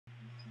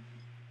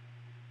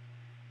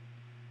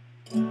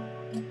I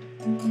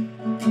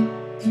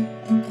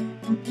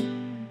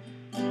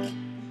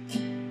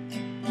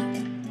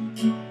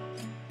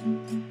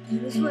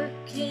was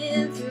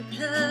working through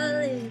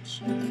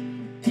college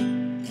on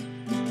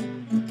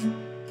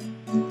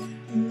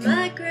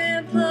my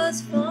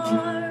grandpa's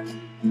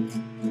farm.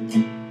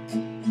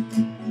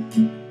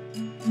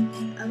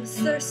 I was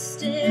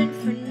thirsting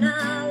for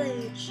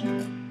knowledge,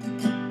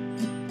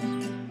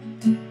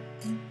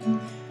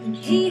 and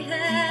he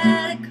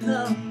had a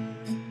car.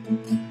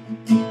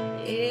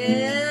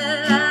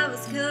 Yeah, I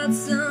was caught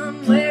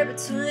somewhere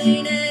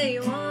between a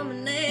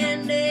woman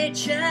and a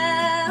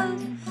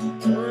child.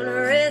 On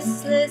a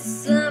restless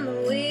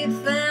summer we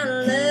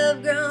found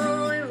love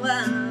growing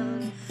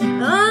wild,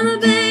 on the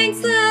banks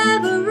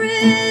of a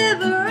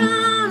river,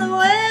 on a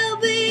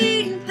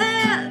well-beaten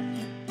path.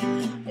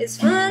 It's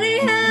funny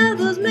how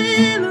those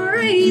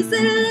memories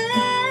that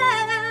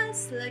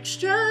last like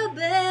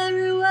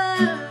strawberry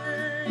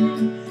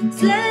wine.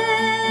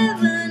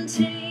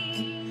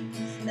 17,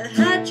 the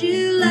hot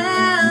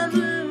July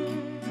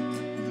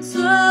moon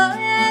saw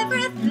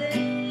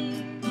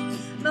everything.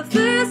 My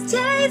first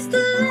taste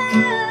of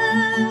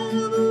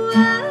love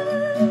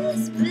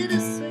was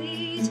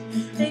bittersweet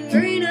and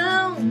green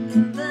on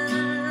the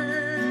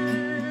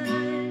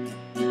vine,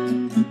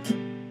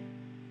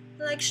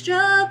 like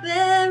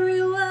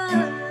strawberry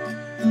wine.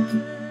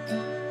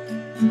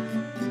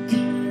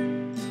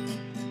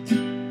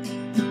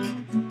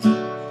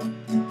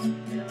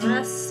 Now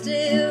I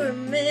still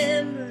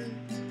remember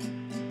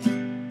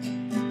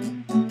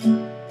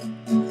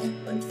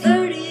when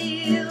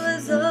 30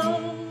 was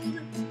old.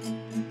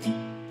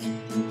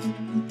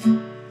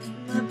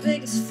 My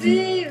biggest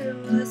fear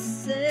was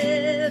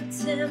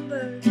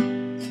September,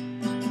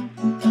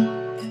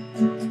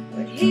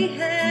 when he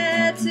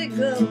had to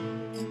go.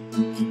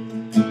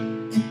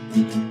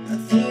 A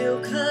few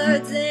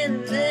cards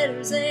and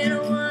letters and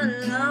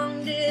one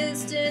long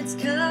distance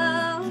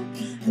call.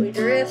 We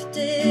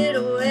drifted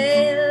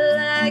away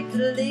like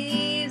the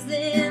leaves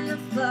in the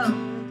fall.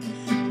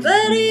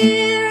 But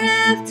year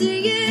after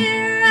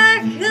year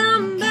I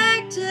come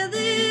back to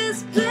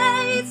this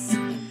place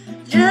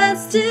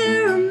just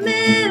to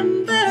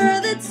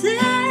remember the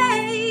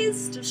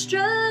taste of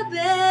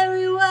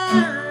strawberry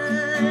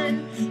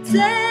wine.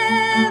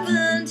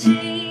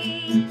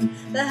 17,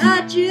 the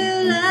hot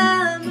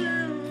July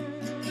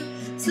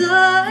moon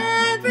saw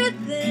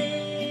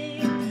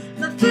everything.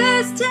 My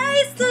first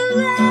taste of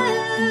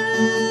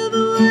love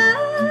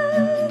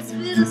was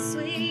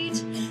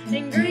bittersweet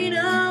and green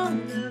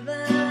on the vine,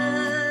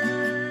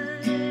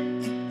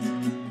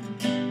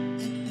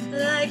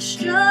 like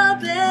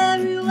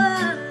strawberry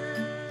wine.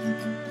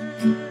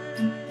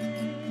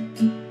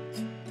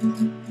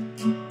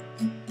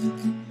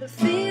 The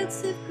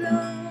fields have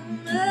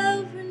grown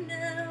over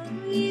now,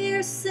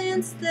 years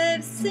since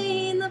they've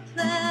seen the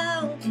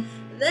plow.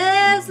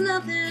 There's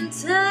nothing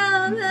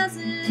time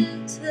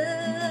hasn't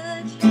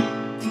touched.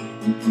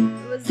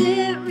 Was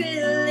it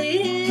really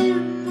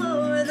him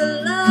or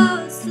the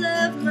loss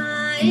of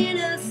my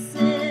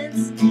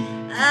innocence?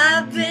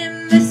 I've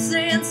been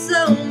missing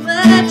so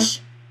much.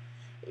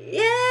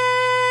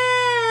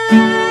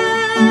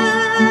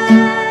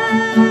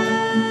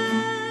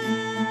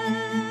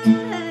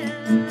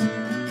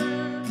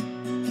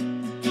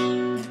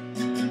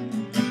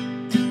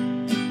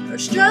 Or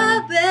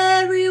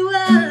strawberry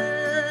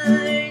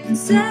wine.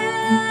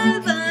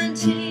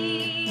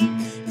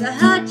 17, the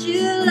hot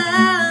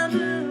July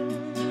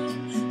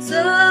moon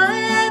saw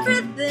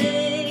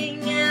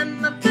everything, and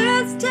my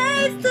first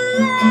taste of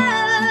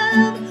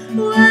love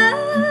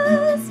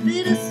was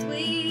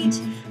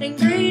bittersweet and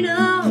green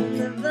on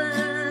the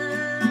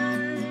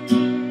vine,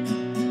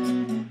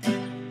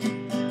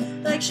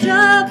 like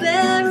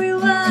strawberry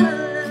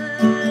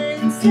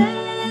wine.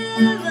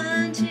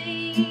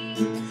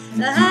 17,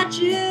 the hot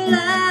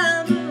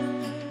July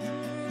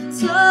moon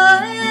saw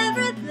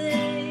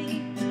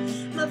everything.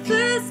 My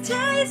first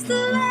taste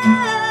of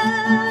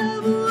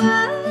love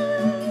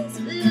was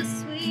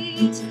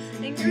bittersweet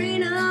and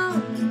green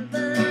on the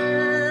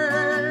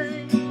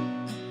vine,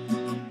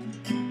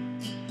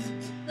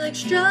 like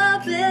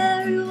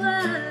strawberry